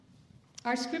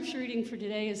Our scripture reading for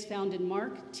today is found in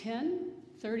Mark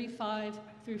 10:35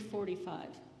 through 45.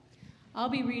 I'll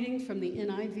be reading from the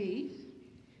NIV,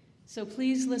 so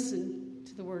please listen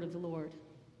to the word of the Lord.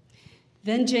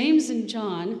 Then James and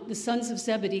John, the sons of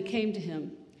Zebedee, came to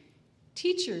him.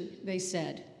 "Teacher," they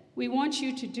said, "we want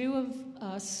you to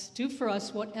do for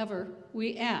us whatever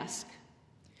we ask."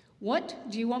 "What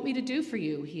do you want me to do for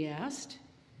you?" he asked.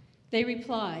 They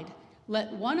replied,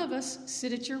 "Let one of us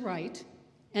sit at your right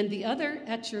and the other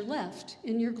at your left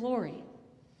in your glory."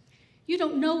 "You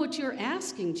don't know what you're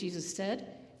asking," Jesus said.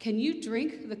 "Can you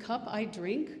drink the cup I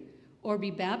drink, or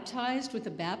be baptized with the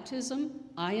baptism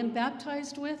I am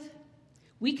baptized with?"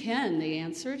 "We can," they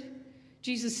answered.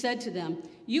 Jesus said to them,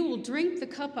 "You will drink the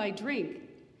cup I drink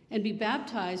and be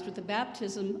baptized with the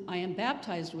baptism I am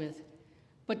baptized with.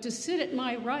 But to sit at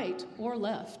my right or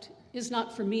left is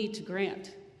not for me to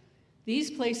grant.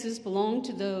 These places belong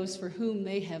to those for whom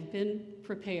they have been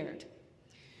prepared."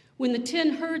 When the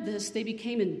 10 heard this, they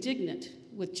became indignant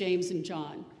with James and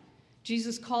John.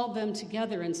 Jesus called them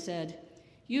together and said,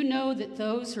 "You know that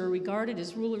those who are regarded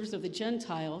as rulers of the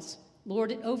Gentiles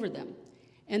lord it over them,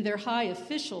 and their high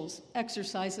officials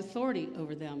exercise authority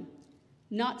over them.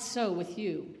 Not so with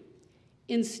you.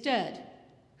 Instead,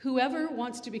 whoever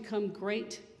wants to become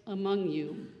great among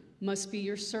you must be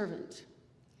your servant,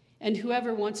 and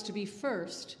whoever wants to be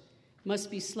first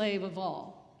must be slave of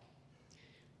all.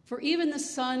 For even the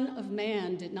Son of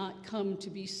Man did not come to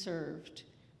be served,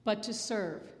 but to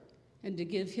serve and to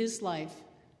give his life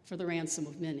for the ransom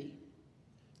of many."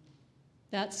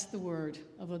 That's the word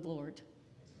of the Lord.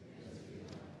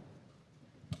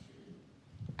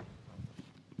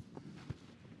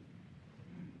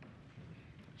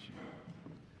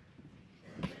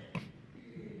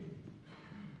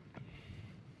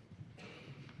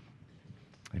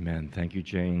 Amen. Thank you,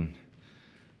 Jane.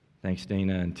 Thanks,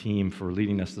 Dana and team, for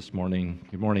leading us this morning.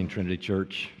 Good morning, Trinity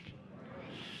Church.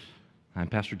 I'm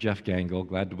Pastor Jeff Gangle.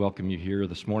 Glad to welcome you here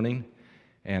this morning.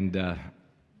 And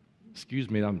excuse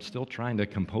me, I'm still trying to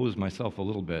compose myself a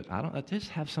little bit. I just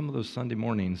have some of those Sunday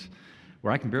mornings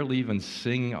where I can barely even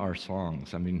sing our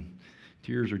songs. I mean,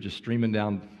 tears are just streaming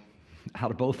down out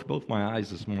of both my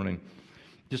eyes this morning.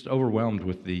 Just overwhelmed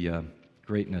with the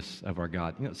greatness of our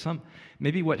God. You know,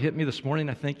 maybe what hit me this morning,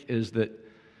 I think, is that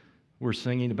we're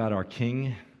singing about our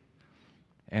King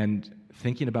and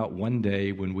thinking about one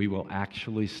day when we will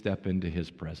actually step into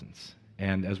his presence.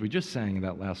 And as we just sang in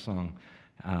that last song,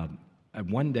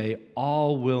 one day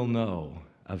all will know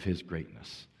of his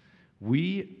greatness.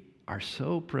 We are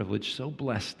so privileged, so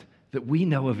blessed that we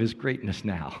know of his greatness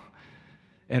now.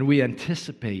 And we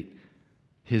anticipate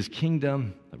his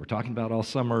kingdom that we're talking about all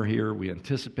summer here. We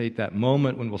anticipate that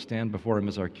moment when we'll stand before him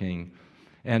as our King.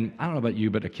 And I don't know about you,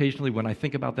 but occasionally when I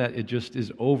think about that, it just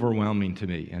is overwhelming to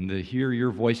me. And to hear your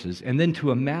voices, and then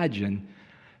to imagine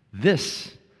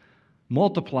this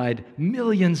multiplied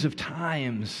millions of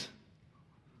times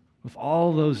with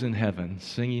all those in heaven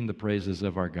singing the praises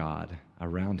of our God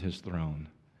around his throne.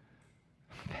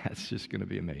 That's just going to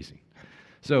be amazing.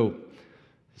 So,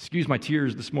 excuse my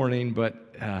tears this morning,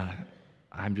 but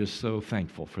I'm just so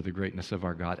thankful for the greatness of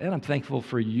our God. And I'm thankful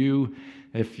for you.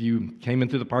 If you came in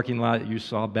through the parking lot, you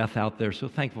saw Beth out there. So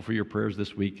thankful for your prayers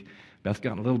this week. Beth's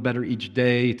gotten a little better each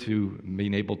day to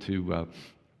being able to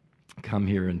come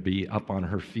here and be up on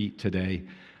her feet today.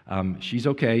 She's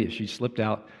okay. She slipped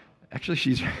out. Actually,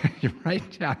 she's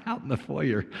right down out in the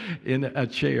foyer in a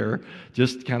chair,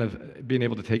 just kind of being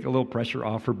able to take a little pressure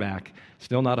off her back.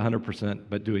 Still not 100%,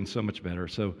 but doing so much better.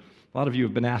 So a lot of you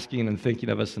have been asking and thinking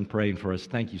of us and praying for us.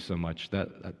 Thank you so much.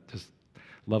 That just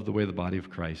love the way the body of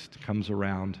Christ comes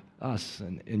around us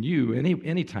and you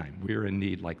anytime we're in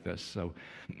need like this. So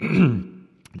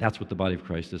that's what the body of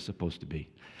Christ is supposed to be.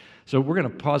 So we're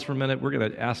going to pause for a minute. We're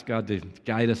going to ask God to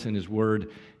guide us in his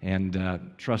word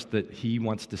and trust that he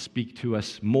wants to speak to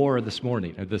us more this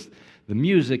morning. The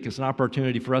music is an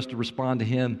opportunity for us to respond to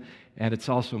him, and it's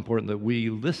also important that we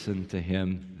listen to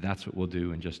him. That's what we'll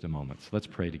do in just a moment. So let's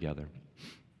pray together.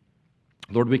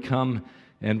 Lord, we come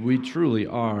and we truly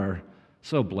are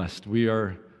so blessed. We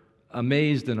are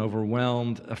amazed and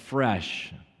overwhelmed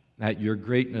afresh at your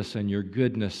greatness and your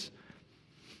goodness,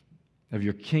 of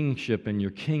your kingship and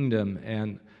your kingdom.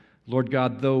 And Lord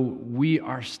God, though we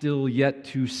are still yet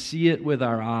to see it with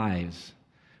our eyes,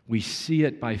 we see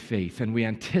it by faith, and we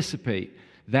anticipate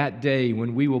that day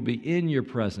when we will be in your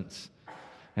presence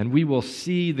and we will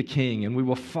see the King, and we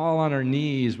will fall on our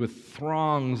knees with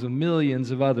throngs of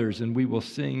millions of others, and we will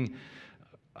sing.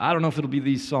 I don't know if it'll be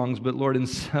these songs, but Lord, in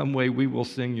some way we will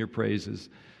sing your praises.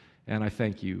 And I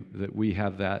thank you that we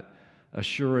have that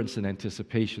assurance and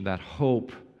anticipation, that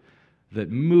hope, that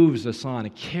moves us on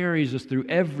and carries us through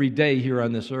every day here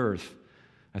on this earth.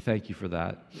 I thank you for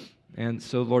that. And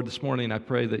so, Lord, this morning I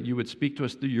pray that you would speak to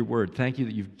us through your word. Thank you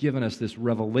that you've given us this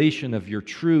revelation of your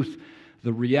truth,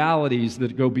 the realities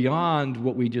that go beyond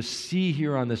what we just see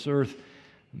here on this earth,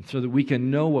 so that we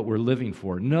can know what we're living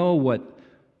for, know what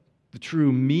the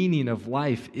true meaning of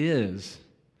life is.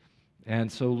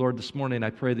 And so, Lord, this morning I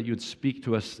pray that you would speak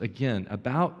to us again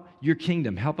about your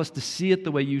kingdom. Help us to see it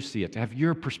the way you see it, to have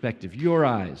your perspective, your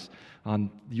eyes on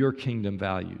your kingdom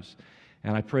values.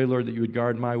 And I pray, Lord, that you would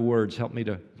guard my words. Help me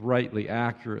to rightly,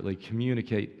 accurately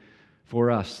communicate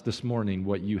for us this morning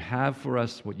what you have for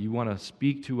us, what you want to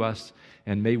speak to us,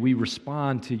 and may we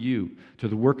respond to you, to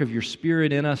the work of your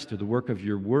Spirit in us, to the work of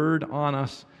your word on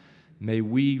us. May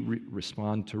we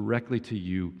respond directly to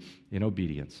you in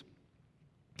obedience.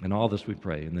 And all this we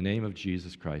pray in the name of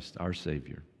Jesus Christ, our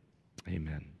Savior.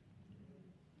 Amen.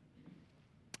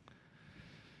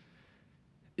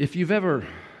 If you've ever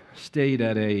stayed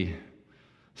at a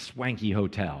swanky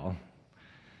hotel,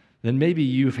 then maybe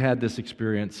you've had this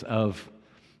experience of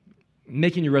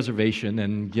making your reservation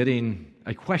and getting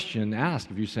a question asked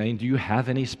of you saying, do you have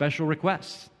any special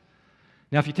requests?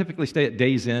 Now, if you typically stay at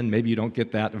Days Inn, maybe you don't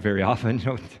get that very often.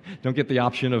 You don't get the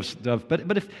option of stuff.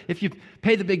 But if you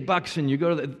pay the big bucks and you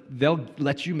go to they'll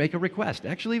let you make a request.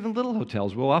 Actually, even little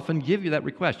hotels will often give you that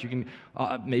request. You can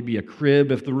maybe a crib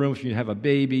if you have a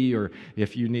baby, or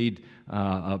if you need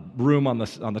a room on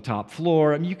the top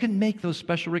floor. I mean, you can make those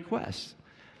special requests.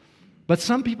 But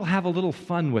some people have a little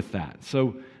fun with that.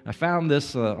 So I found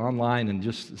this online, and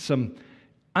just some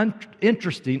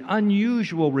interesting,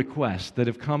 unusual requests that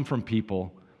have come from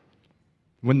people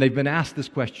when they've been asked this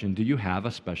question, do you have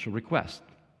a special request?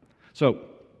 So,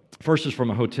 first is from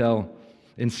a hotel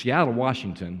in Seattle,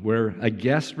 Washington, where a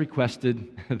guest requested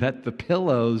that the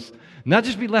pillows not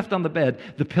just be left on the bed,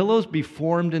 the pillows be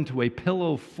formed into a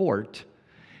pillow fort,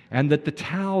 and that the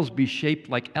towels be shaped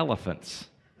like elephants.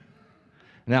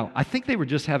 Now, I think they were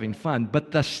just having fun,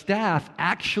 but the staff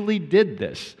actually did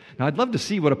this. Now, I'd love to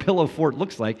see what a pillow fort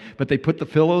looks like, but they put the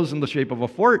pillows in the shape of a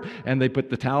fort, and they put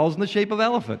the towels in the shape of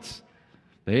elephants.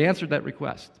 They answered that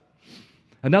request.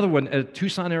 Another one at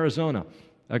Tucson, Arizona,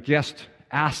 a guest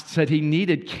said he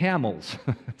needed camels.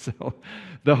 So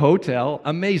the hotel,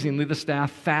 amazingly, the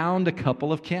staff found a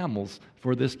couple of camels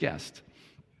for this guest.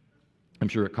 I'm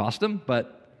sure it cost him,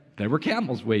 but there were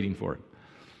camels waiting for him.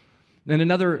 Then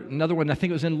another one, I think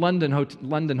it was in London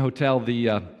Hotel,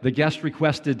 the guest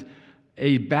requested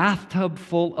a bathtub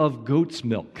full of goat's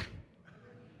milk.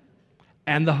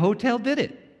 And the hotel did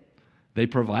it. They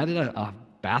provided a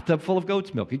bathtub full of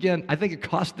goat's milk. Again, I think it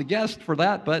cost the guest for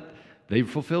that, but they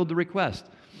fulfilled the request.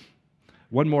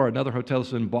 One more, another hotel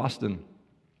in Boston,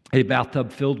 a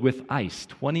bathtub filled with ice,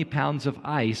 20 pounds of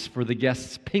ice for the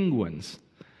guest's penguins.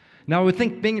 Now, I would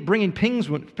think bringing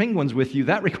penguins with you,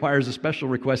 that requires a special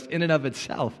request in and of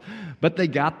itself. But they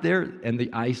got there, and the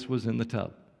ice was in the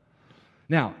tub.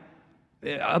 Now,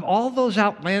 all those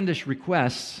outlandish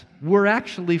requests were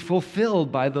actually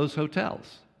fulfilled by those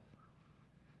hotels.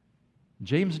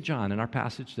 James and John, in our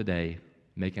passage today,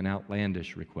 make an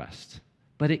outlandish request.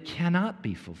 But it cannot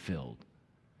be fulfilled.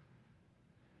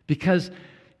 Because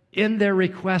in their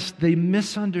request, they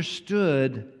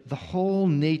misunderstood the whole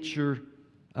nature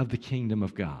of the kingdom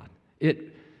of God.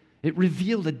 It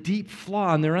revealed a deep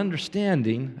flaw in their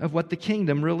understanding of what the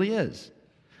kingdom really is.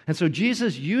 And so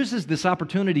Jesus uses this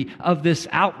opportunity of this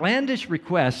outlandish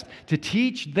request to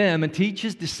teach them and teach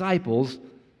his disciples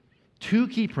two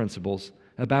key principles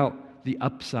about the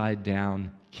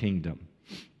upside-down kingdom.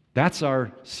 That's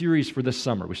our series for this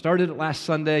summer. We started it last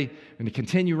Sunday. We're going to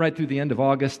continue right through the end of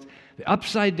August. The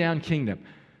upside-down kingdom.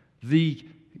 The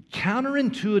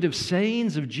counterintuitive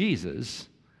sayings of Jesus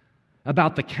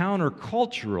about the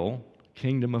countercultural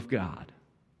kingdom of God.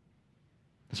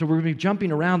 So we're going to be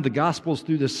jumping around the Gospels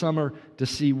through this summer to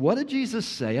see, what did Jesus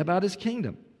say about his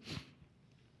kingdom?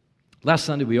 Last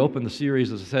Sunday we opened the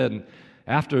series, as I said, and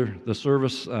after the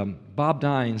service, Bob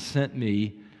Dines sent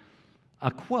me a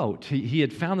quote. He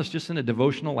had found this just in a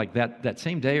devotional like that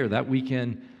same day or that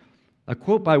weekend, a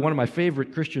quote by one of my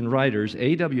favorite Christian writers,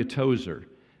 A.W. Tozer.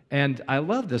 And I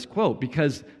love this quote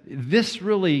because this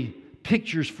really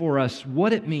pictures for us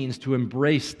what it means to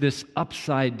embrace this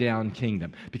upside-down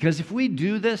kingdom. Because if we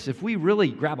do this, if we really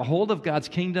grab a hold of God's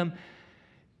kingdom,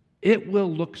 it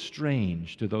will look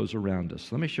strange to those around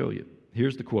us. Let me show you.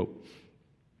 Here's the quote.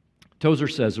 Tozer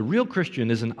says, "A real Christian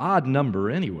is an odd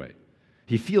number anyway.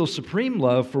 He feels supreme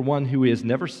love for one who he has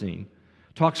never seen,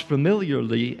 talks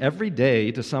familiarly every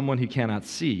day to someone he cannot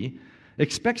see,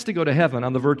 expects to go to heaven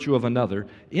on the virtue of another,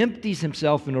 empties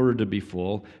himself in order to be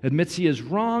full, admits he is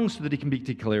wrong so that he can be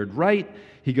declared right.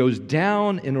 He goes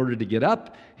down in order to get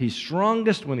up. He's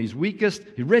strongest when he's weakest.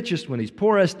 He's richest when he's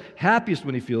poorest. Happiest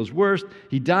when he feels worst.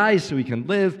 He dies so he can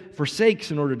live. Forsakes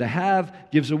in order to have.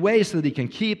 Gives away so that he can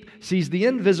keep. Sees the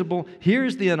invisible.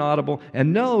 Hears the inaudible.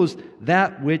 And knows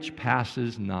that which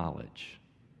passes knowledge.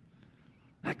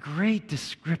 A great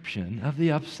description of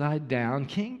the upside-down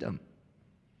kingdom.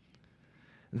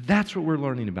 That's what we're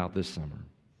learning about this summer.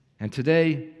 And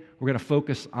today, we're going to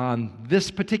focus on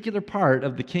this particular part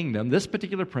of the kingdom, this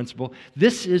particular principle.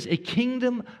 This is a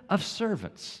kingdom of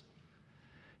servants.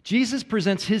 Jesus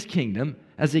presents his kingdom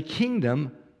as a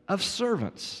kingdom of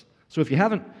servants. So if you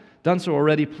haven't done so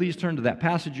already, please turn to that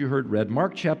passage you heard read,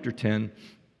 Mark chapter 10.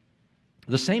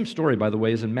 The same story, by the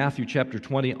way, is in Matthew chapter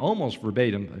 20, almost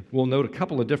verbatim. We'll note a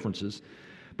couple of differences.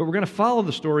 But we're going to follow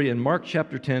the story in Mark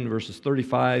chapter 10, verses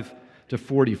 35 to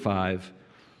 45,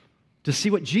 to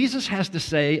see what Jesus has to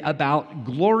say about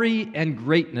glory and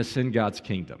greatness in God's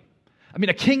kingdom. I mean,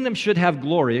 a kingdom should have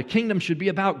glory. A kingdom should be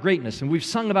about greatness. And we've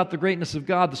sung about the greatness of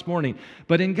God this morning.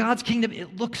 But in God's kingdom,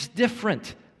 it looks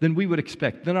different than we would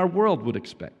expect, than our world would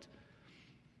expect.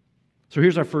 So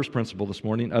here's our first principle this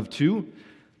morning of two.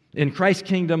 In Christ's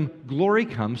kingdom, glory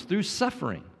comes through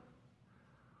suffering.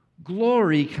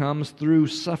 Glory comes through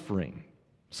suffering.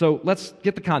 So let's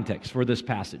get the context for this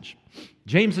passage.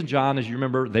 James and John, as you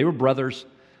remember, they were brothers,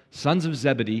 sons of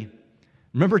Zebedee.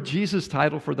 Remember Jesus'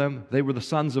 title for them? They were the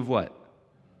sons of what?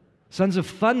 Sons of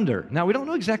thunder. Now, we don't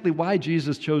know exactly why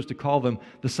Jesus chose to call them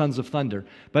the sons of thunder,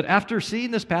 but after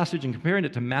seeing this passage and comparing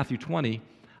it to Matthew 20,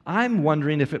 I'm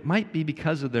wondering if it might be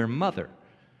because of their mother.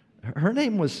 Her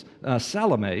name was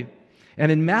Salome,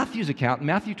 and in Matthew's account,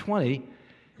 Matthew 20,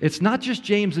 it's not just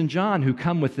James and John who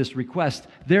come with this request.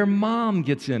 Their mom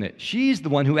gets in it. She's the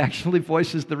one who actually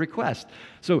voices the request.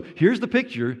 So here's the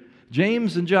picture.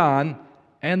 James and John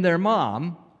and their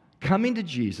mom coming to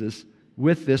Jesus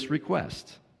with this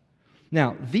request.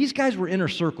 Now, these guys were inner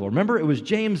circle. Remember, it was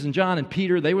James and John and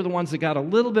Peter. They were the ones that got a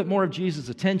little bit more of Jesus'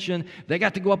 attention. They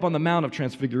got to go up on the Mount of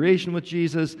Transfiguration with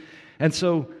Jesus. And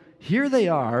so here they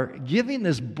are giving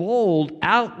this bold,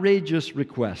 outrageous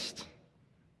request.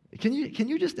 Can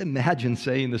you just imagine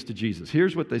saying this to Jesus?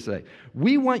 Here's what they say.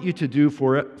 We want you to do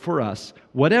for us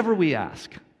whatever we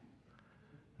ask.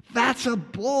 That's a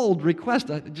bold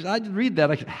request. I read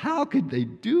that. How could they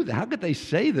do that? How could they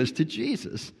say this to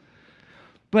Jesus?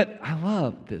 But I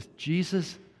love this.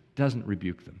 Jesus doesn't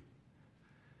rebuke them.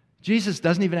 Jesus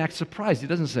doesn't even act surprised. He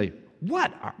doesn't say,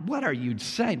 what are you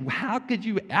saying? How could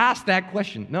you ask that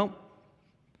question? No.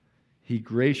 He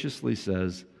graciously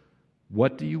says,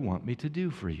 what do you want me to do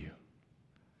for you?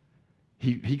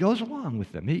 He goes along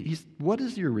with them. What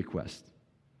is your request?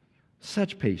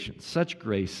 Such patience, such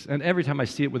grace. And every time I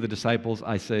see it with the disciples,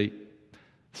 I say,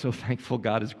 so thankful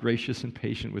God is gracious and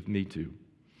patient with me too.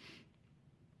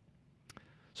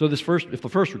 So if the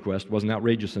first request wasn't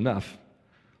outrageous enough,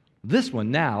 this one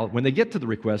now, when they get to the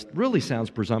request, really sounds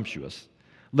presumptuous.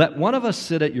 Let one of us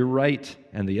sit at your right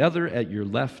and the other at your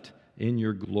left in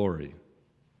your glory.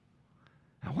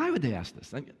 Now, why would they ask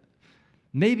this?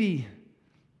 Maybe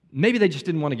they just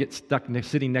didn't want to get stuck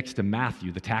sitting next to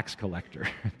Matthew, the tax collector.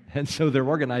 And so they're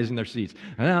organizing their seats.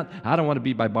 I don't want to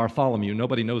be by Bartholomew.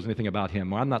 Nobody knows anything about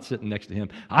him. Or I'm not sitting next to him.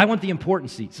 I want the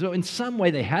important seats. So in some way,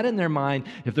 they had in their mind,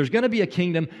 if there's going to be a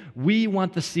kingdom, we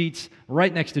want the seats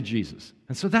right next to Jesus.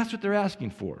 And so that's what they're asking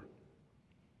for.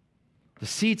 The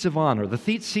seats of honor, the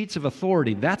seats of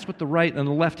authority. That's what the right and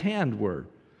the left hand were.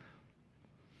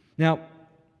 Now,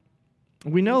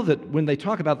 we know that when they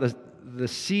talk about the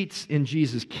seats in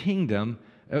Jesus' kingdom,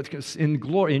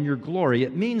 in your glory,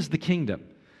 it means the kingdom.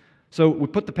 So we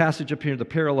put the passage up here, the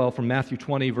parallel from Matthew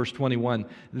 20, verse 21.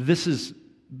 This is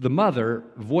the mother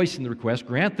voicing the request,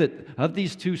 grant that of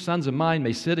these two sons of mine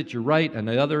may sit at your right and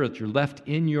the other at your left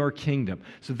in your kingdom.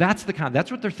 So that's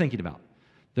what they're thinking about.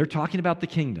 They're talking about the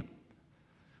kingdom.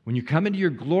 When you come into your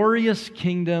glorious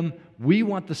kingdom, we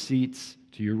want the seats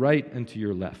to your right and to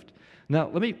your left. Now,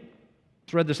 let me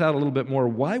thread this out a little bit more.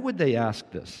 Why would they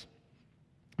ask this?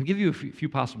 I'll give you a few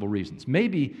possible reasons.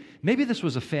 Maybe this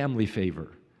was a family favor.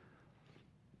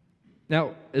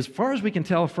 Now, as far as we can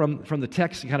tell from the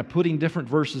text and kind of putting different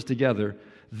verses together,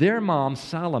 their mom,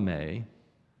 Salome,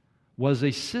 was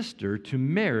a sister to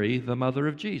Mary, the mother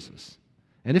of Jesus.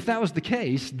 And if that was the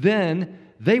case, then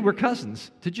they were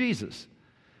cousins to Jesus.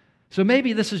 So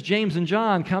maybe this is James and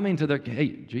John coming to hey,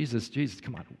 Jesus,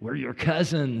 come on, we're your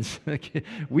cousins.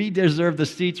 We deserve the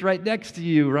seats right next to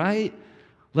you, right?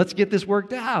 Let's get this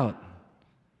worked out.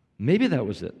 Maybe that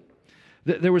was it.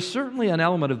 There was certainly an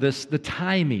element of this, the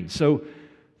timing. So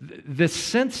the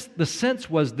sense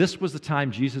was this was the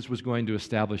time Jesus was going to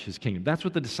establish his kingdom. That's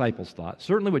what the disciples thought,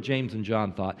 certainly what James and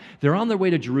John thought. They're on their way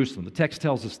to Jerusalem. The text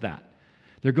tells us that.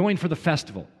 They're going for the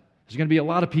festival. There's going to be a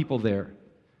lot of people there.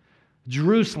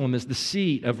 Jerusalem is the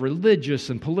seat of religious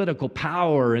and political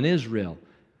power in Israel.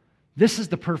 This is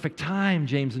the perfect time,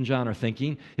 James and John are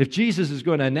thinking. If Jesus is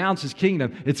going to announce his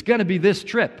kingdom, it's going to be this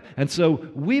trip. And so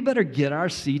we better get our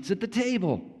seats at the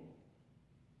table.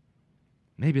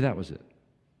 Maybe that was it.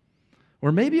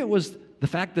 Or maybe it was the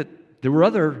fact that there were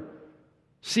other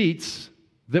seats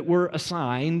that were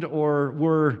assigned or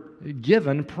were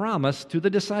given, promised to the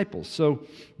disciples. So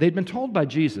they'd been told by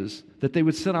Jesus that they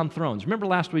would sit on thrones. Remember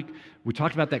last week we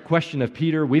talked about that question of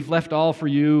Peter, we've left all for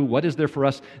you, what is there for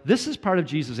us? This is part of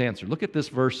Jesus' answer. Look at this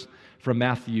verse from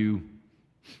Matthew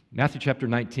chapter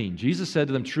 19. Jesus said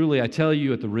to them, truly I tell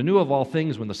you, at the renewal of all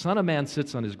things, when the Son of Man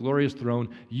sits on his glorious throne,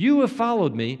 you who have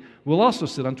followed me will also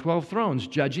sit on 12 thrones,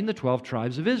 judging the 12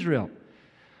 tribes of Israel.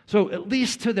 So at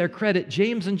least to their credit,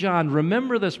 James and John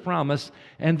remember this promise,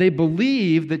 and they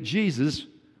believe that Jesus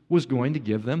was going to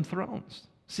give them thrones,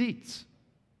 seats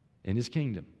in his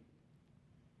kingdom.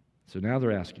 So now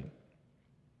they're asking,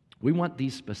 we want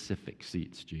these specific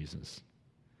seats, Jesus.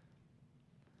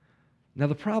 Now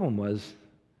the problem was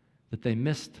that they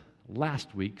missed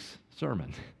last week's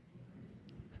sermon.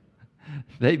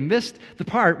 They missed the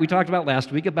part we talked about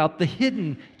last week about the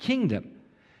hidden kingdom.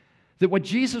 That what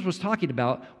Jesus was talking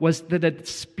about was that a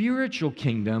spiritual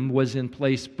kingdom was in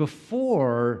place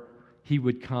before he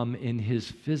would come in his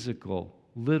physical,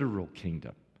 literal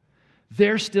kingdom.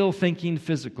 They're still thinking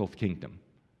physical kingdom.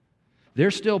 They're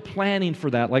still planning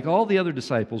for that, like all the other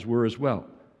disciples were as well.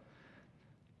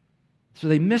 So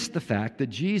they missed the fact that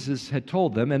Jesus had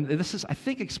told them, and this is, I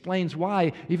think, explains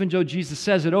why, even though Jesus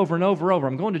says it over and over,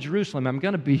 I'm going to Jerusalem, I'm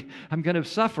going to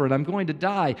suffer, and I'm going to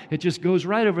die. It just goes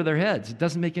right over their heads. It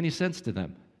doesn't make any sense to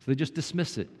them. So they just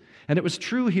dismiss it. And it was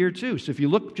true here too. So if you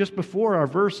look just before our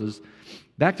verses,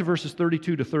 back to verses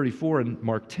 32 to 34 in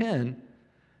Mark 10,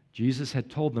 Jesus had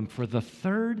told them for the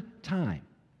third time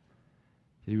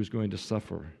that he was going to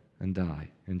suffer and die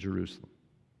in Jerusalem.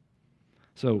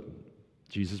 So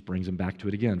Jesus brings him back to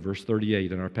it again. Verse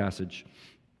 38 in our passage.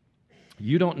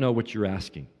 You don't know what you're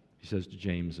asking, he says to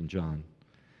James and John.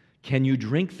 Can you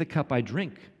drink the cup I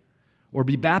drink, or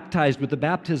be baptized with the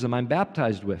baptism I'm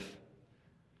baptized with?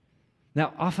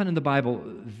 Now, often in the Bible,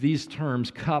 these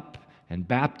terms, cup and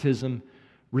baptism,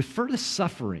 refer to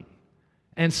suffering,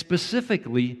 and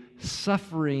specifically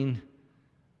suffering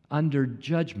under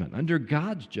judgment, under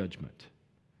God's judgment.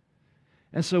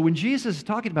 And so when Jesus is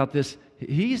talking about this,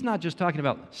 he's not just talking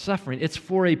about suffering. It's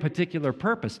for a particular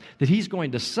purpose, that he's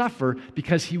going to suffer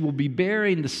because he will be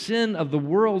bearing the sin of the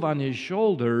world on his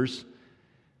shoulders,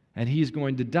 and he's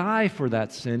going to die for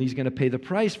that sin. He's going to pay the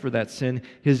price for that sin.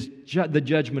 The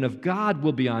judgment of God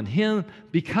will be on him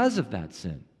because of that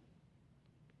sin.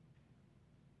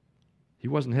 He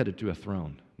wasn't headed to a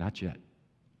throne, not yet.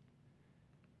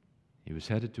 He was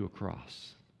headed to a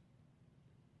cross.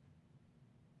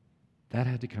 That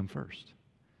had to come first.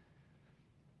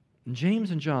 And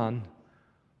James and John,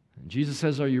 Jesus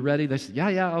says, are you ready? They said,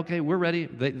 yeah, okay, we're ready.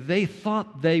 They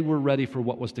thought they were ready for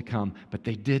what was to come, but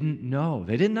they didn't know.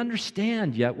 They didn't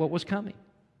understand yet what was coming.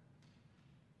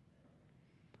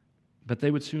 But they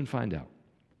would soon find out.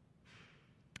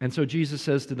 And so Jesus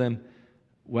says to them,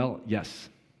 well, yes,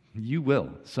 you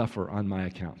will suffer on my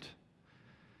account.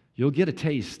 You'll get a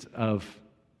taste of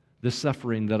the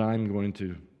suffering that I'm going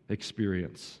to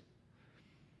experience.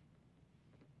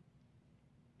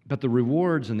 But the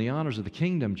rewards and the honors of the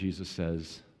kingdom, Jesus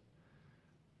says,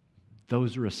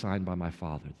 those are assigned by my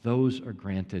Father. Those are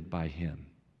granted by him.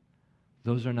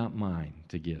 Those are not mine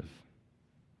to give.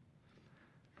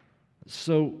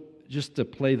 So, just to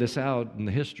play this out in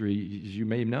the history, as you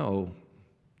may know,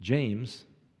 James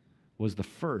was the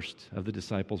first of the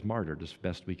disciples martyred, as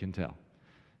best we can tell.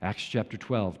 Acts chapter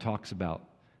 12 talks about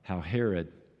how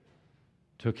Herod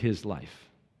took his life.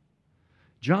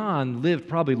 John lived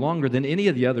probably longer than any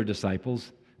of the other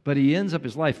disciples, but he ends up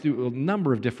his life through a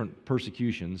number of different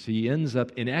persecutions. He ends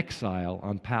up in exile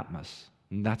on Patmos,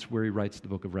 and that's where he writes the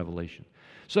book of Revelation.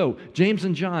 So James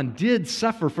and John did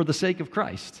suffer for the sake of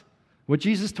Christ. What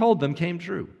Jesus told them came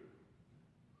true.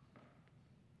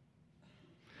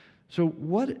 So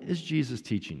what is Jesus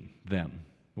teaching them?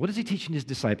 What is he teaching his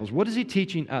disciples? What is he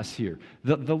teaching us here?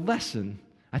 The lesson,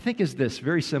 I think, is this,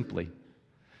 very simply.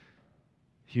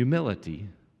 Humility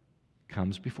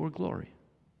comes before glory.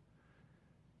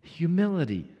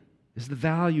 Humility is the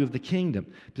value of the kingdom.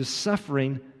 Just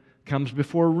suffering comes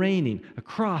before reigning. A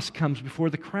cross comes before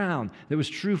the crown. That was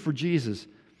true for Jesus.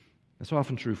 That's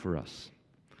often true for us.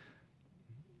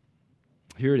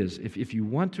 Here it is. If you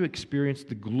want to experience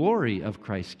the glory of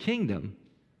Christ's kingdom,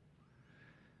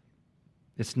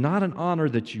 it's not an honor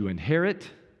that you inherit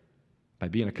by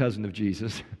being a cousin of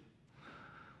Jesus,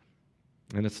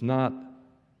 and it's not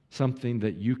something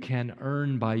that you can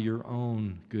earn by your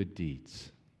own good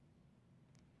deeds.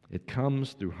 It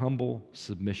comes through humble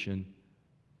submission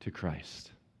to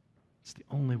Christ. It's the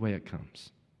only way it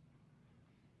comes.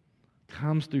 It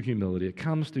comes through humility. It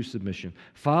comes through submission.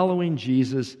 Following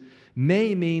Jesus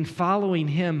may mean following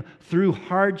Him through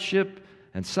hardship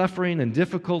and suffering and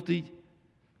difficulty.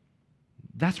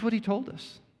 That's what He told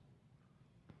us.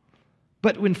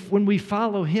 But when we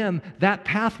follow Him, that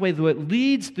pathway, though it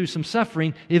leads through some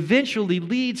suffering, eventually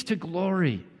leads to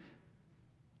glory.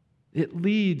 It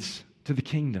leads to the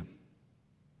kingdom.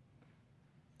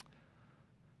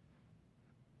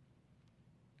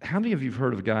 How many of you have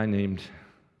heard of a guy named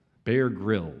Bear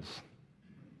Grylls?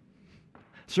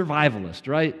 Survivalist,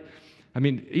 right? I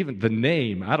mean, even the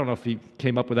name, I don't know if he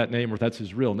came up with that name or if that's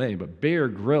his real name, but Bear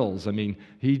Grylls, I mean,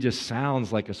 he just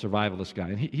sounds like a survivalist guy.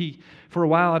 And he for a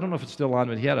while, I don't know if it's still on,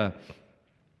 but he had a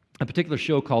particular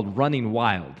show called Running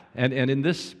Wild. And in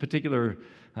this particular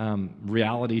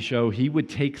reality show, he would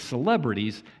take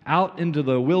celebrities out into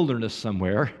the wilderness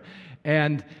somewhere,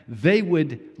 and they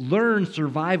would learn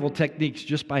survival techniques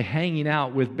just by hanging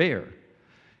out with Bear.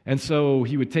 And so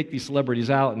he would take these celebrities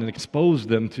out and expose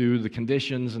them to the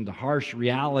conditions and the harsh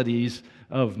realities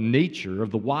of nature,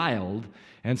 of the wild.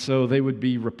 And so they would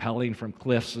be rappelling from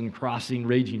cliffs and crossing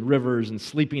raging rivers and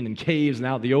sleeping in caves and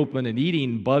out in the open and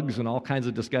eating bugs and all kinds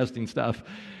of disgusting stuff.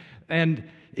 And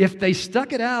if they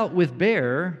stuck it out with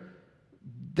Bear,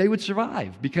 they would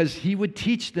survive because he would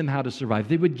teach them how to survive.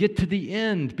 They would get to the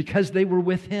end because they were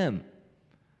with him.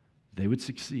 They would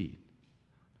succeed.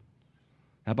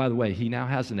 Now, by the way, he now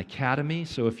has an academy,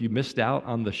 so if you missed out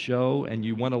on the show and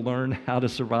you want to learn how to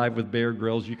survive with Bear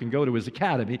Grylls, you can go to his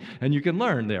academy and you can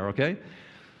learn there, okay?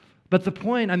 But the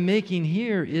point I'm making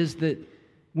here is that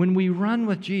when we run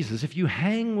with Jesus, if you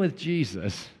hang with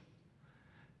Jesus,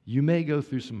 you may go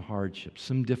through some hardships,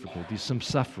 some difficulties, some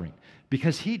suffering,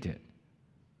 because he did.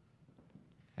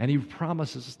 And he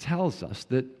tells us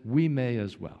that we may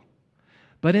as well.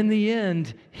 But in the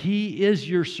end, he is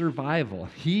your survival.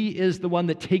 He is the one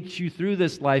that takes you through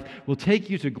this life, will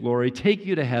take you to glory, take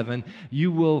you to heaven.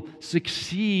 You will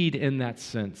succeed in that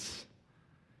sense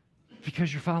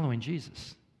because you're following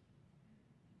Jesus.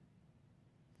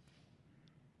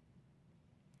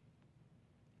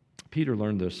 Peter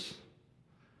learned this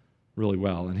really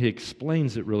well, and he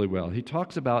explains it really well. He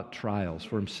talks about trials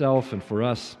for himself and for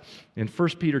us in 1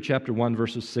 Peter chapter 1,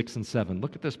 verses 6 and 7.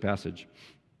 Look at this passage.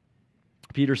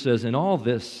 Peter says, in all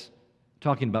this,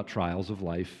 talking about trials of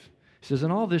life, he says,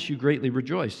 in all this you greatly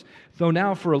rejoice, though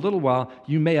now for a little while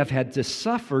you may have had to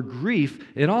suffer grief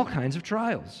in all kinds of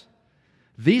trials.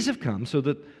 These have come so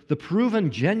that the proven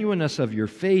genuineness of your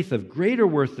faith, of greater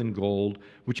worth than gold,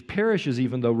 which perishes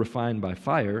even though refined by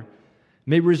fire,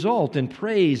 may result in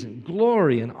praise and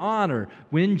glory and honor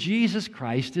when Jesus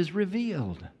Christ is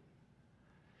revealed.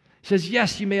 He says,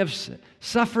 yes, you may have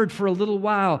suffered for a little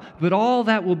while, but all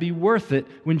that will be worth it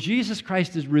when Jesus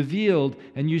Christ is revealed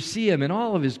and you see him in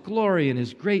all of his glory and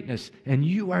his greatness, and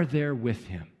you are there with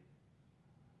him.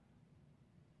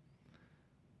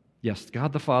 Yes,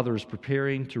 God the Father is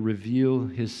preparing to reveal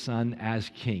his Son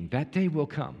as King. That day will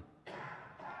come.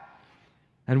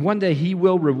 And one day he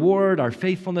will reward our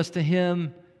faithfulness to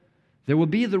him. There will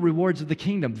be the rewards of the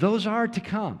kingdom. Those are to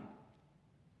come.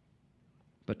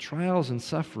 But trials and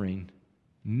suffering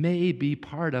may be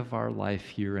part of our life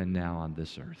here and now on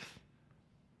this earth.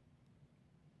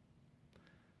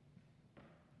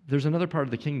 There's another part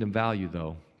of the kingdom value,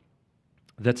 though,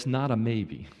 that's not a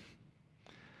maybe.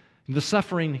 The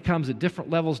suffering comes at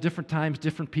different levels, different times,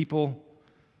 different people.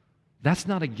 That's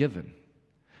not a given.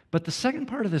 But the second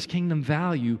part of this kingdom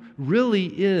value really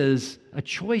is a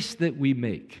choice that we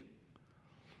make.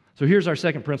 So here's our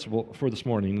second principle for this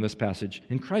morning in this passage.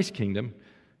 In Christ's kingdom,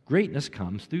 greatness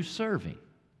comes through serving.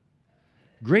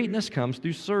 Greatness comes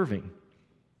through serving.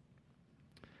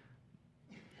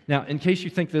 Now, in case you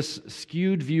think this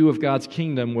skewed view of God's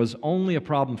kingdom was only a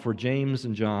problem for James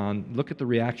and John, look at the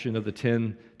reaction of the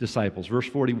 10 disciples. Verse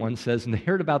 41 says, and they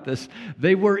heard about this,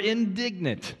 they were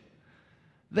indignant.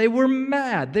 They were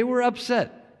mad. They were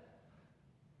upset.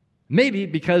 Maybe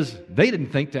because they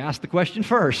didn't think to ask the question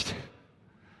first.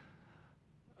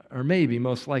 Or maybe,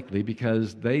 most likely,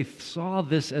 because they saw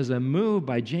this as a move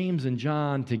by James and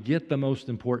John to get the most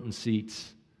important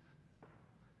seats.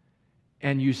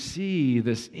 And you see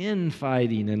this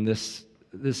infighting and this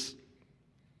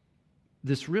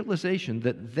realization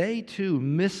that they too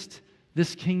missed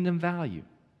this kingdom value.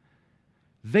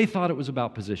 They thought it was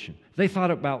about position. They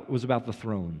thought it was about the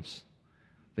thrones.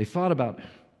 They thought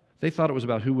it was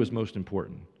about who was most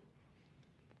important.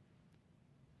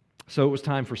 So it was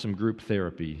time for some group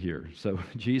therapy here. So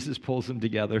Jesus pulls them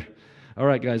together. All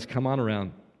right, guys, come on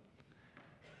around.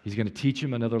 He's going to teach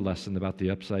them another lesson about the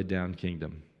upside-down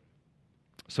kingdom.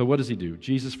 So what does he do?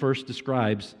 Jesus first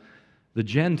describes the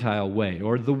Gentile way,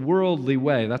 or the worldly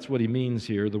way. That's what he means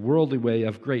here, the worldly way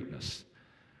of greatness.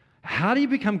 How do you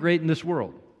become great in this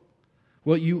world?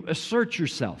 Well, you assert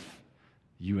yourself.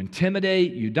 You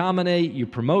intimidate, you dominate, you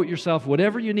promote yourself,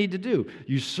 whatever you need to do.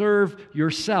 You serve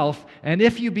yourself, and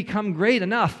if you become great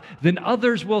enough, then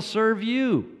others will serve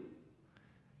you.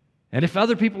 And if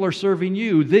other people are serving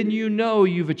you, then you know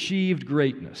you've achieved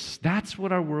greatness. That's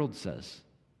what our world says.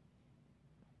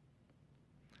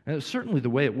 And it's certainly the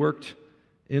way it worked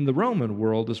in the Roman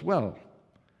world as well.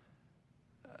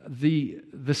 The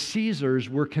Caesars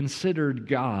were considered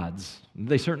gods.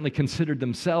 They certainly considered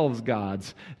themselves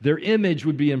gods. Their image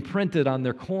would be imprinted on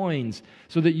their coins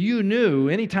so that you knew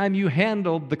anytime you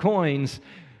handled the coins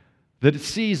that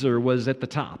Caesar was at the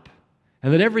top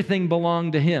and that everything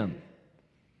belonged to him.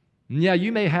 And yeah,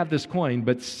 you may have this coin,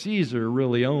 but Caesar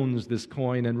really owns this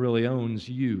coin and really owns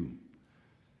you.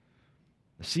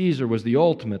 Caesar was the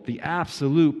ultimate, the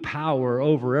absolute power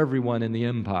over everyone in the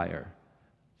empire.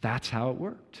 That's how it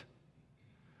worked.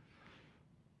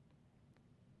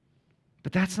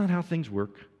 But that's not how things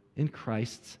work in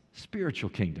Christ's spiritual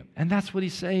kingdom. And that's what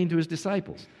he's saying to his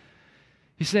disciples.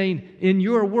 He's saying, in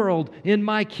your world, in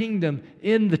my kingdom,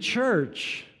 in the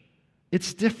church,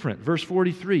 it's different. Verse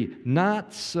 43,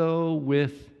 not so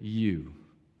with you.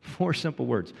 4 simple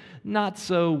words. Not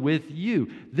so with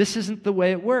you. This isn't the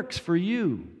way it works for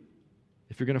you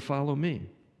if you're going to follow me.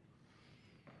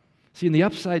 See, in the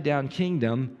upside-down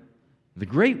kingdom, the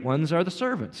great ones are the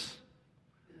servants.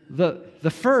 The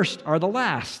first are the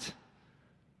last.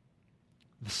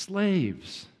 The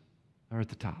slaves are at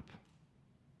the top.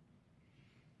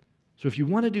 So if you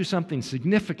want to do something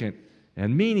significant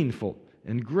and meaningful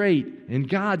and great in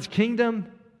God's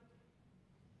kingdom,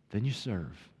 then you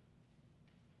serve.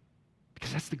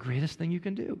 Because that's the greatest thing you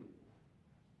can do.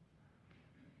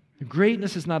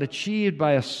 Greatness is not achieved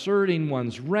by asserting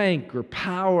one's rank or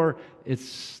power.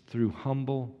 It's through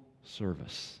humble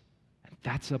service. And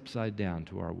that's upside down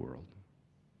to our world.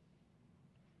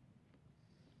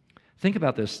 Think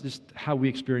about this, just how we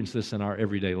experience this in our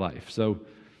everyday life. So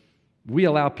we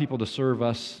allow people to serve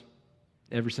us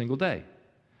every single day.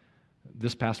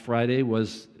 This past Friday's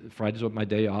was my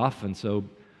day off, and so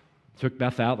took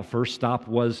Beth out. The first stop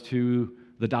was to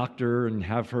the doctor and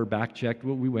have her back checked.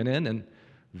 Well, we went in, and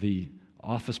the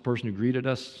office person who greeted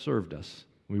us served us.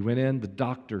 We went in, the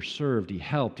doctor served, he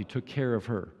helped, he took care of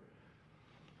her.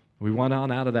 We went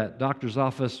on out of that doctor's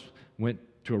office, went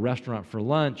to a restaurant for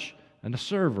lunch, and a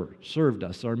server served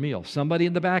us our meal. Somebody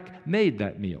in the back made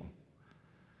that meal.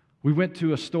 We went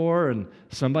to a store, and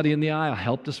somebody in the aisle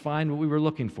helped us find what we were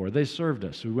looking for. They served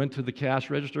us. We went to the cash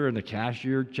register, and the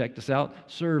cashier checked us out,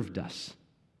 served us.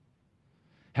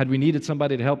 Had we needed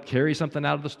somebody to help carry something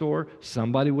out of the store,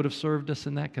 somebody would have served us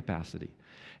in that capacity.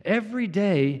 Every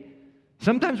day,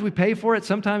 sometimes we pay for it,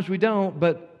 sometimes we don't,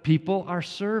 but people are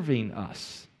serving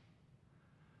us.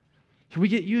 So we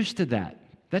get used to that.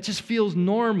 That just feels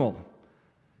normal.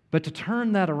 But to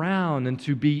turn that around and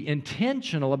to be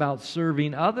intentional about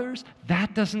serving others,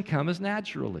 that doesn't come as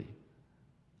naturally.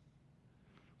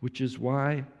 Which is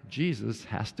why Jesus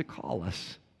has to call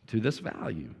us to this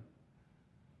value.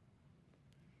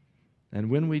 And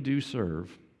when we do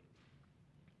serve,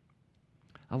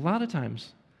 a lot of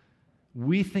times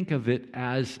we think of it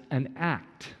as an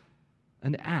act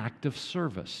of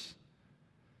service.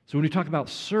 So when we talk about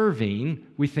serving,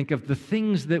 we think of the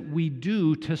things that we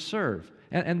do to serve.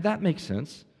 And that makes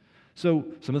sense. So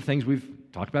some of the things we've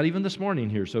talked about even this morning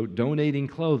here, so donating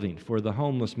clothing for the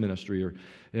homeless ministry,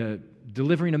 or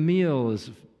delivering a meal, as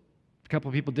a couple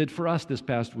of people did for us this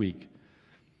past week,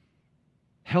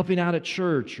 helping out at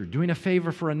church, or doing a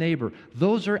favor for a neighbor.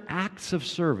 Those are acts of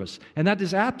service. And that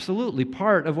is absolutely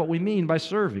part of what we mean by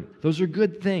serving. Those are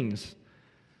good things.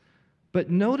 But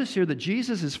notice here that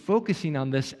Jesus is focusing on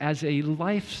this as a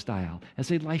lifestyle,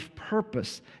 as a life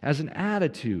purpose, as an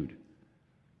attitude.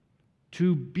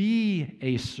 To be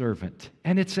a servant.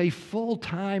 And it's a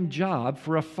full-time job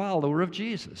for a follower of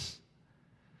Jesus.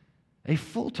 A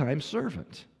full-time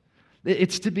servant.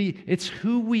 It's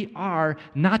who we are,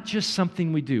 not just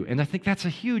something we do. And I think that's a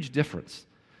huge difference.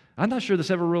 I'm not sure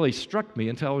this ever really struck me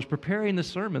until I was preparing the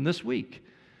sermon this week.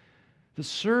 The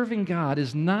serving God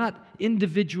is not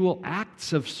individual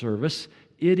acts of service,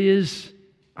 it is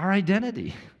our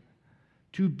identity.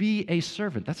 to be a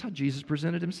servant. That's how Jesus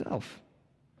presented himself.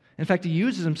 In fact, he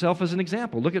uses himself as an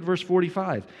example. Look at verse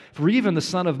 45. For even the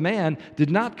Son of Man did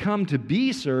not come to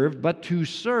be served, but to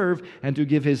serve and to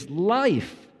give his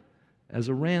life as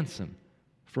a ransom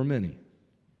for many.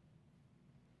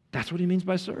 That's what he means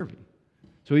by serving.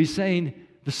 So he's saying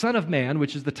the Son of Man,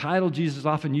 which is the title Jesus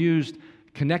often used,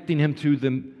 connecting him to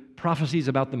the prophecies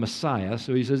about the Messiah.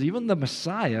 So he says, even the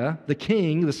Messiah, the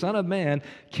King, the Son of Man,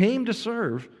 came to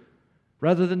serve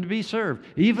rather than to be served.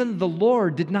 Even the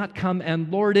Lord did not come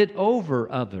and lord it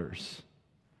over others.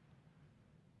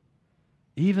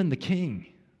 Even the King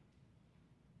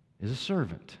is a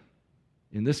servant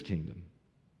in this kingdom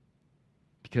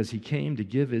because he came to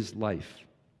give his life.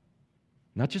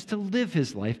 Not just to live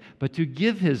his life, but to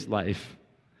give his life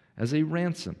as a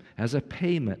ransom, as a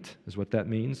payment, is what that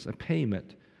means, a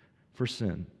payment for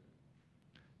sin,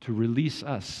 to release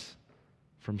us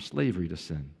from slavery to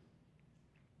sin.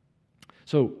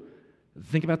 So,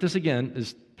 think about this again,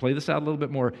 play this out a little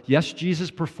bit more. Yes,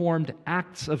 Jesus performed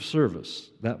acts of service.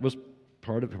 That was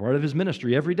part of his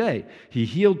ministry every day. He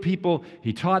healed people,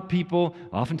 he taught people,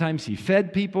 oftentimes he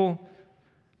fed people,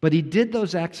 but he did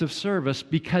those acts of service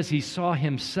because he saw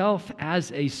himself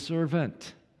as a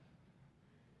servant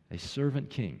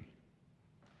king.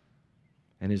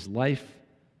 And his life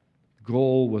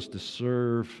goal was to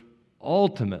serve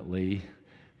ultimately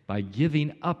by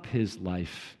giving up his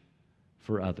life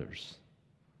for others.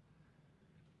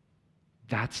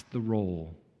 That's the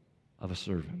role of a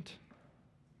servant.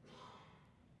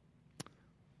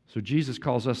 So Jesus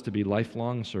calls us to be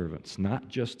lifelong servants, not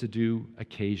just to do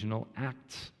occasional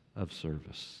acts of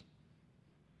service.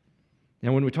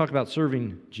 Now, when we talk about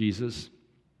serving Jesus,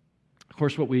 of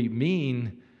course, what we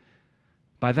mean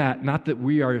by that, not that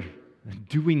we are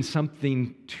doing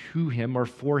something to him or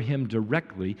for him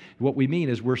directly. What we mean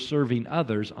is we're serving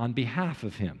others on behalf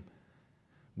of him.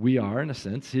 We are, in a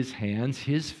sense, his hands,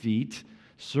 his feet,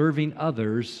 serving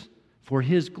others for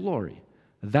his glory.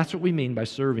 That's what we mean by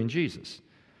serving Jesus.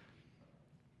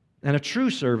 And a true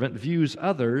servant views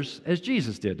others as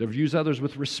Jesus did, or views others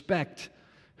with respect,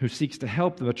 who seeks to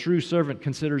help them. A true servant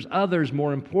considers others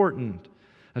more important.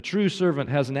 A true servant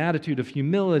has an attitude of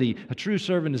humility. A true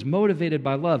servant is motivated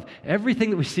by love.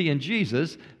 Everything that we see in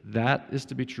Jesus, that is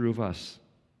to be true of us.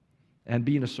 And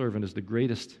being a servant is the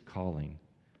greatest calling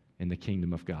in the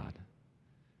kingdom of God.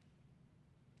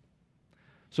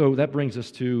 So that brings us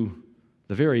to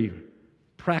the very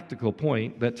practical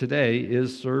point that today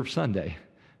is Serve Sunday.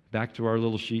 Back to our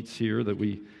little sheets here that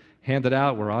we handed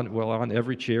out. We're on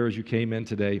every chair as you came in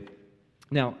today.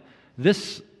 Now,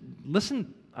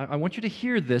 listen, I want you to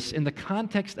hear this in the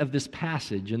context of this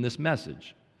passage and this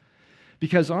message.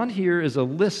 Because on here is a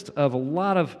list of a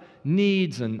lot of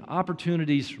needs and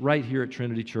opportunities right here at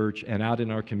Trinity Church and out in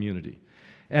our community.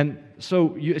 And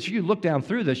so as you look down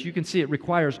through this, you can see it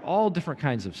requires all different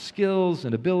kinds of skills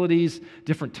and abilities,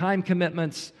 different time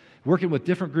commitments, working with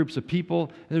different groups of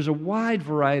people. And there's a wide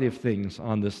variety of things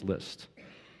on this list.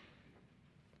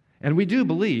 And we do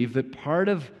believe that part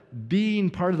of being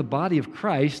part of the body of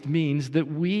Christ means that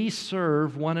we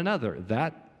serve one another.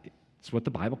 That's what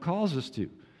the Bible calls us to.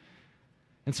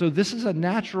 And so this is a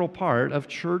natural part of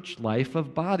church life,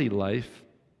 of body life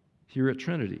here at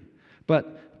Trinity.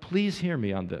 But please hear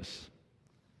me on this.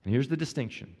 And here's the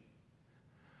distinction.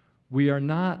 We are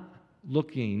not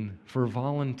looking for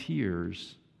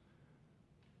volunteers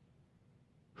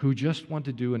who just want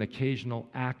to do an occasional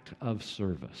act of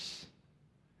service.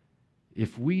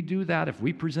 If we do that, if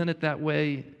we present it that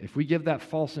way, if we give that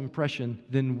false impression,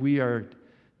 then we are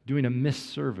doing a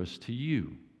misservice to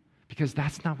you, because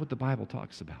that's not what the Bible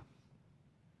talks about.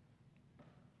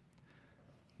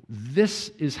 This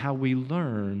is how we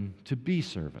learn to be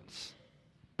servants,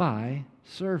 by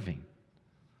serving.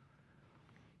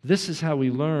 This is how we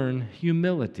learn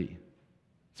humility.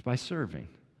 It's by serving.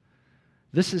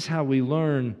 This is how we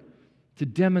learn to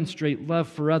demonstrate love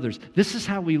for others. This is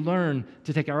how we learn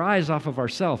to take our eyes off of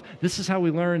ourselves. This is how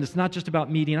we learn it's not just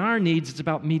about meeting our needs, it's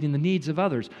about meeting the needs of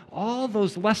others. All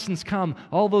those lessons come,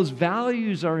 all those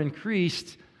values are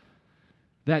increased.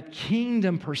 That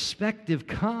kingdom perspective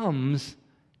comes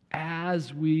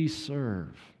as we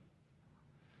serve.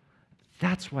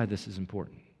 That's why this is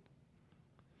important.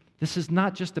 This is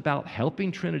not just about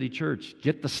helping Trinity Church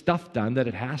get the stuff done that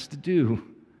it has to do.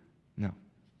 No.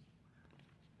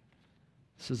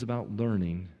 This is about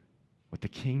learning what the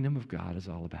kingdom of God is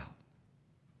all about.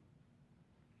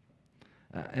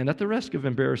 And at the risk of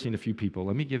embarrassing a few people,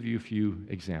 let me give you a few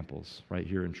examples right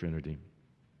here in Trinity.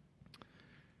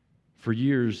 For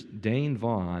years, Dane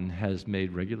Vaughn has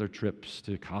made regular trips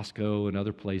to Costco and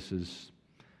other places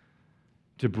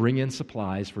to bring in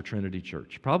supplies for Trinity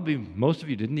Church. Probably most of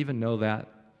you didn't even know that.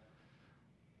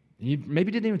 You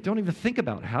maybe don't even think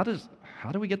about how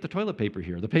do we get the toilet paper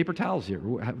here, the paper towels here,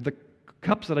 the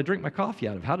cups that I drink my coffee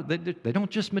out of. They don't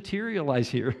just materialize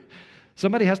here.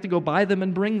 Somebody has to go buy them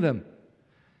and bring them.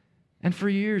 And for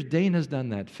years, Dane has done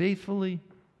that faithfully,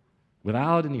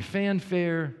 without any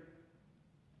fanfare.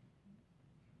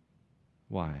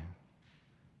 Why?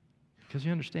 Because he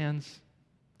understands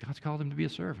God's called him to be a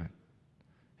servant.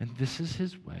 And this is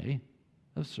his way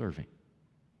of serving.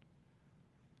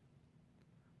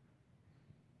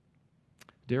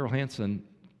 Daryl Hanson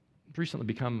recently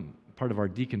become part of our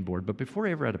deacon board, but before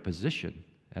he ever had a position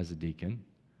as a deacon,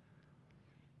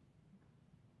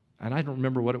 and I don't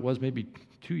remember what it was, maybe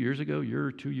 2 years ago, year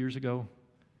or 2 years ago,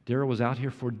 Daryl was out here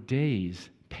for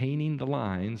days painting the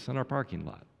lines on our parking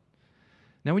lot.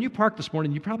 Now, when you parked this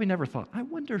morning, you probably never thought, I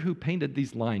wonder who painted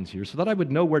these lines here so that I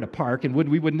would know where to park and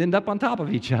we wouldn't end up on top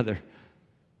of each other.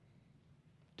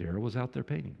 Daryl was out there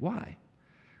painting. Why?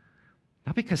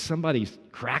 Not because somebody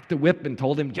cracked the whip and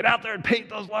told him, get out there and paint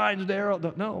those lines,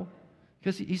 Daryl. No,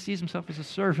 because he sees himself as a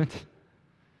servant.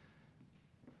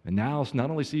 And now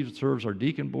not only serves our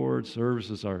deacon board,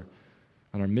 serves as on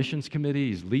our missions committee.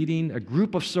 He's leading a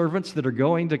group of servants that are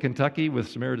going to Kentucky with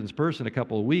Samaritan's Purse in a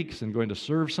couple of weeks and going to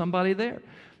serve somebody there.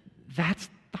 That's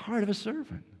the heart of a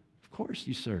servant. Of course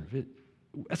you serve.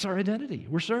 That's our identity.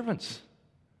 We're servants.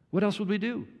 What else would we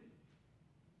do?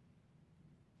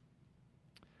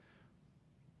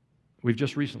 We've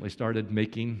just recently started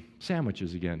making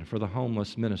sandwiches again for the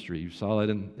homeless ministry. You saw it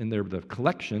in there, the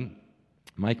collection.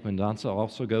 Mike Mendonça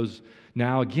also goes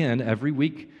now again every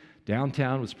week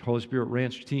downtown with the Holy Spirit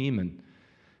Ranch team and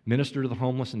minister to the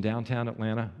homeless in downtown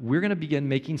Atlanta. We're going to begin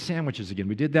making sandwiches again.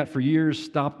 We did that for years,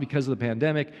 stopped because of the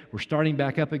pandemic. We're starting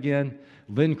back up again.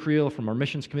 Lynn Creel from our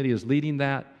missions committee is leading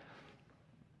that.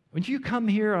 When you come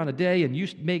here on a day and you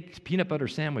make peanut butter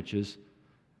sandwiches,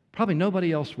 probably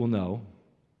nobody else will know.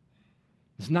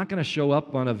 It's not going to show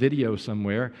up on a video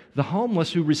somewhere. The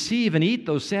homeless who receive and eat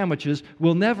those sandwiches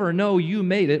will never know you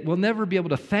made it, will never be able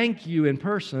to thank you in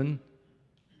person.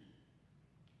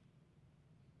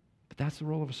 But that's the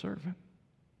role of a servant.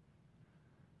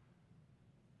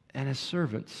 And as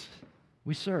servants,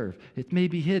 we serve. It may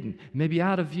be hidden, it may be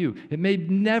out of view, it may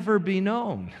never be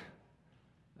known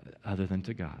other than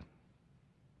to God.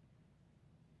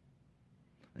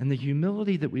 And the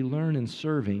humility that we learn in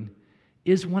serving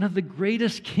is one of the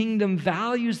greatest kingdom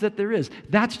values that there is.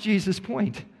 That's Jesus'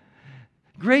 point.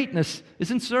 Greatness is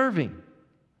in serving.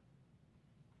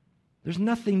 There's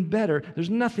nothing better, there's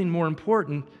nothing more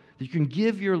important that you can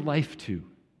give your life to.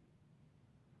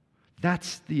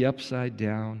 That's the upside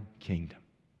down kingdom.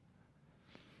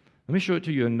 Let me show it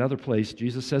to you in another place.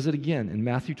 Jesus says it again in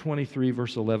Matthew 23,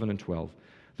 verse 11 and 12.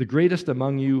 The greatest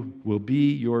among you will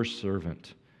be your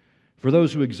servant. For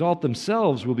those who exalt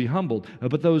themselves will be humbled,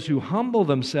 but those who humble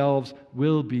themselves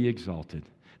will be exalted.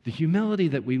 The humility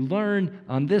that we learn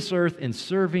on this earth in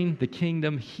serving the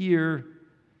kingdom here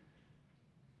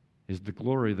is the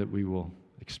glory that we will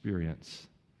experience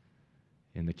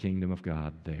in the kingdom of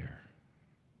God there.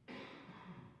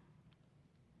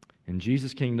 In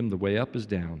Jesus' kingdom, the way up is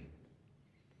down.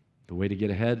 The way to get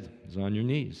ahead is on your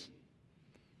knees.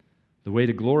 The way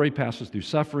to glory passes through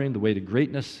suffering. The way to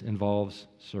greatness involves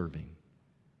serving.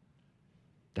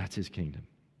 That's his kingdom.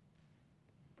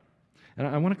 And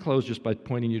I want to close just by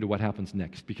pointing you to what happens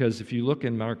next. Because if you look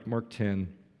in Mark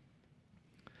 10,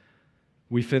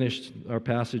 we finished our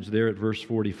passage there at verse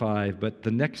 45. But the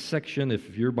next section,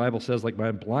 if your Bible says, like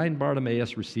blind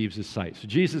Bartimaeus receives his sight. So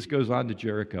Jesus goes on to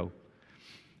Jericho.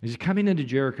 As he's coming into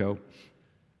Jericho,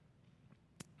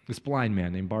 this blind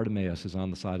man named Bartimaeus is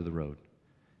on the side of the road.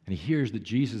 And he hears that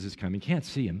Jesus is coming. He can't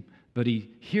see him, but he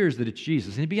hears that it's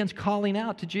Jesus. And he begins calling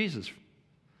out to Jesus.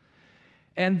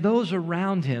 And those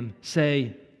around him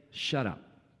say, shut up,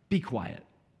 be quiet.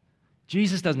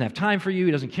 Jesus doesn't have time for you.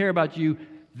 He doesn't care about you.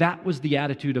 That was the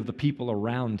attitude of the people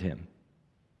around him.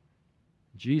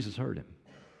 Jesus heard him.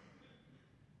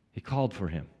 He called for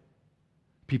him.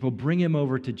 People bring him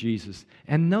over to Jesus.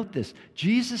 And note this,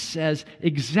 Jesus says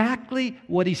exactly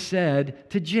what he said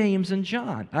to James and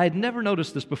John. I had never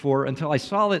noticed this before until I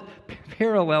saw it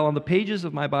parallel on the pages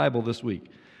of my Bible this week.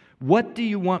 What do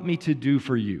you want me to do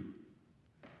for you?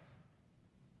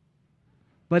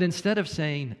 But instead of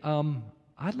saying,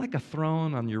 I'd like a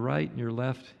throne on your right and your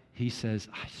left, he says,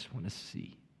 I just want to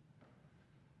see.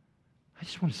 I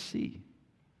just want to see.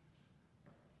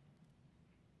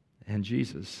 And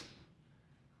Jesus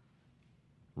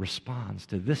responds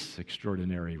to this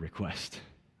extraordinary request.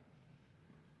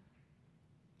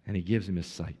 And he gives him his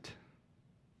sight.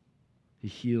 He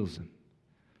heals him.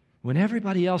 When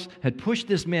everybody else had pushed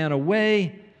this man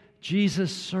away,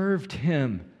 Jesus served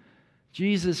him.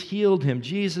 Jesus healed him.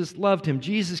 Jesus loved him.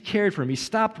 Jesus cared for him. He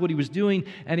stopped what he was doing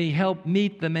and he helped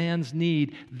meet the man's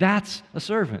need. That's a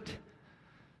servant.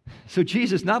 So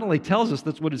Jesus not only tells us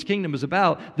that's what his kingdom is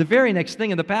about, the very next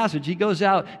thing in the passage, he goes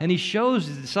out and he shows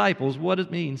his disciples what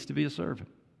it means to be a servant.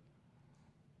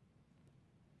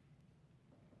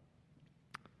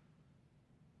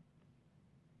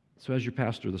 So as your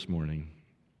pastor this morning,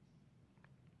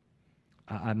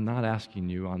 I'm not asking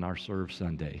you on our Serve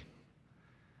Sunday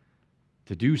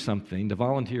to do something, to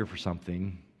volunteer for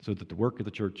something so that the work of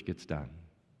the church gets done.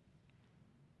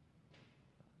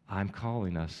 I'm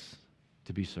calling us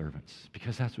to be servants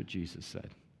because that's what Jesus said.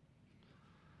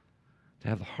 To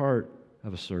have the heart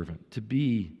of a servant, to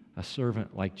be a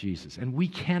servant like Jesus. And we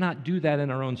cannot do that in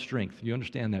our own strength. You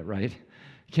understand that, right?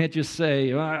 You can't just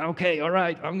say, okay, all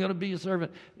right, I'm going to be a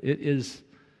servant. It is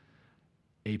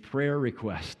a prayer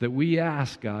request that we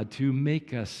ask God to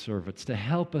make us servants, to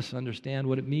help us understand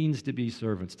what it means to be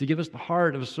servants, to give us the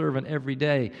heart of a servant every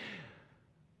day.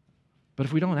 But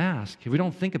if we don't ask, if we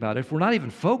don't think about it, if we're not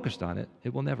even focused on it,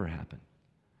 it will never happen.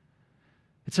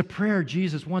 It's a prayer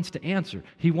Jesus wants to answer.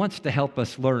 He wants to help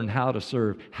us learn how to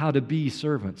serve, how to be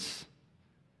servants.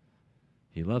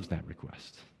 He loves that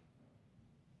request.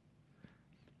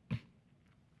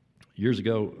 Years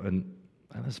ago, and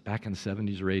this was back in the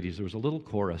 70s or 80s, there was a little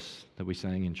chorus that we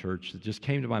sang in church that just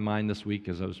came to my mind this week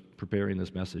as I was preparing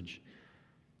this message.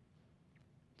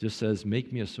 It just says,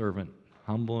 "Make me a servant,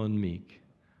 humble and meek.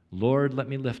 Lord, let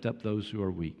me lift up those who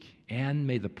are weak. And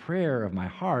may the prayer of my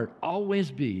heart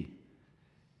always be,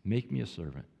 make me a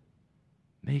servant.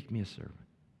 Make me a servant.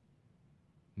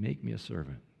 Make me a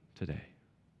servant today."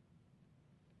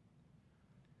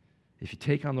 If you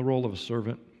take on the role of a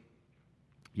servant,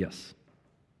 yes,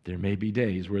 there may be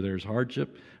days where there's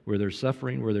hardship, where there's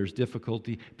suffering, where there's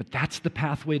difficulty, but that's the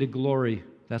pathway to glory.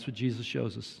 That's what Jesus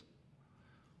shows us.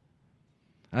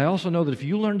 I also know that if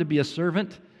you learn to be a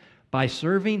servant, by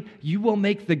serving, you will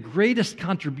make the greatest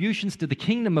contributions to the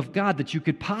kingdom of God that you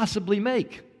could possibly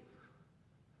make.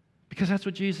 Because that's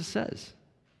what Jesus says.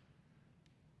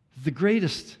 The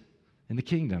greatest in the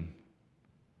kingdom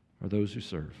are those who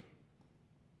serve.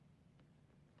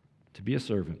 To be a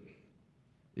servant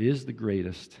is the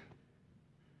greatest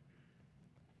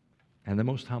and the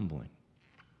most humbling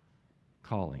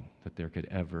calling that there could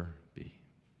ever be.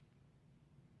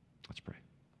 Let's pray.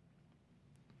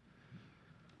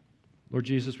 Lord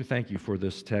Jesus, we thank you for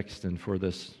this text and for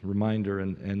this reminder.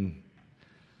 And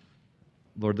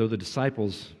Lord, though the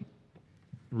disciples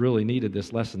really needed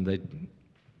this lesson,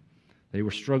 they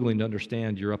were struggling to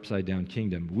understand your upside-down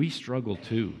kingdom. We struggle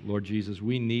too, Lord Jesus.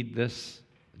 We need this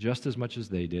just as much as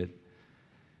they did.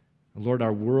 Lord,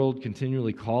 our world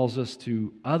continually calls us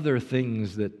to other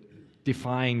things that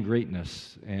define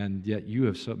greatness, and yet you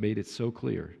have made it so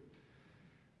clear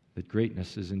that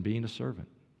greatness is in being a servant,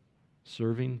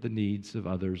 serving the needs of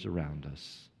others around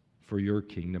us for your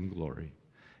kingdom glory.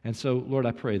 And so, Lord,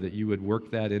 I pray that you would work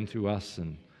that into us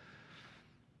and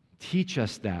teach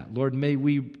us that. Lord, may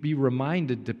we be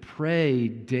reminded to pray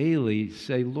daily,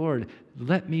 say, Lord,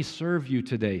 let me serve you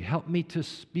today. Help me to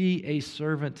be a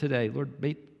servant today. Lord,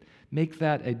 make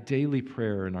that a daily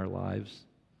prayer in our lives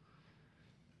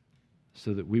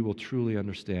so that we will truly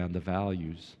understand the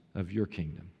values of your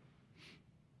kingdom.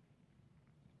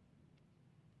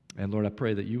 And Lord, I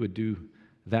pray that you would do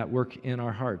that work in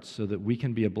our hearts so that we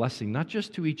can be a blessing, not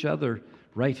just to each other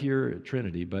right here at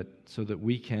Trinity, but so that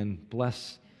we can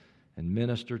bless and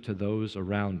minister to those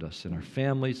around us, in our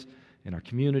families, in our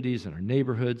communities, in our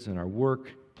neighborhoods, in our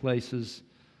workplaces,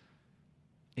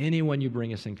 anyone you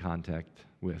bring us in contact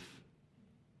with.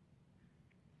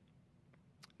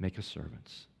 Make us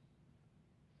servants.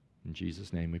 In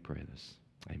Jesus' name we pray this.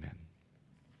 Amen.